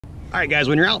All right, guys,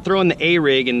 when you're out throwing the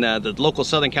A-rig in the local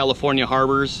Southern California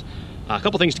harbors, a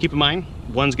couple things to keep in mind.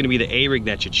 One's gonna be the A-rig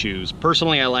that you choose.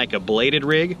 Personally, I like a bladed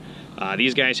rig.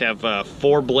 These guys have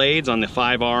 4 blades on the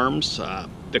 5 arms.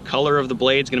 The color of the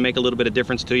blade is gonna make a little bit of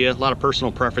difference to you. A lot of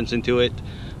personal preference into it.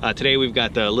 Today we've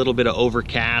got a little bit of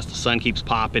overcast. The sun keeps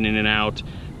popping in and out.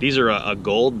 These are a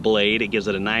gold blade. It gives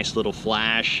it a nice little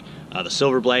flash. The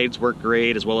silver blades work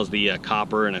great, as well as the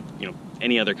copper and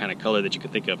any other kind of color that you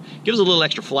could think of. Gives a little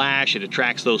extra flash. It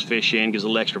attracts those fish in, gives a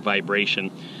little extra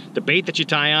vibration. The bait that you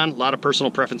tie on, a lot of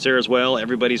personal preference there as well.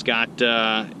 Everybody's got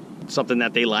something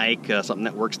that they like, something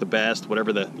that works the best,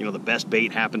 whatever the the best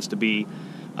bait happens to be.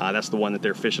 That's the one that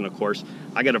they're fishing, of course.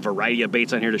 I got a variety of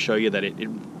baits on here to show you that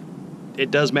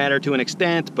it does matter to an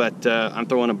extent, but I'm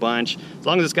throwing a bunch. As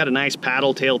long as it's got a nice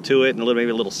paddle tail to it and maybe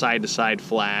a little side-to-side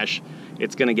flash,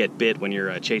 it's gonna get bit when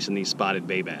you're chasing these spotted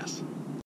bay bass.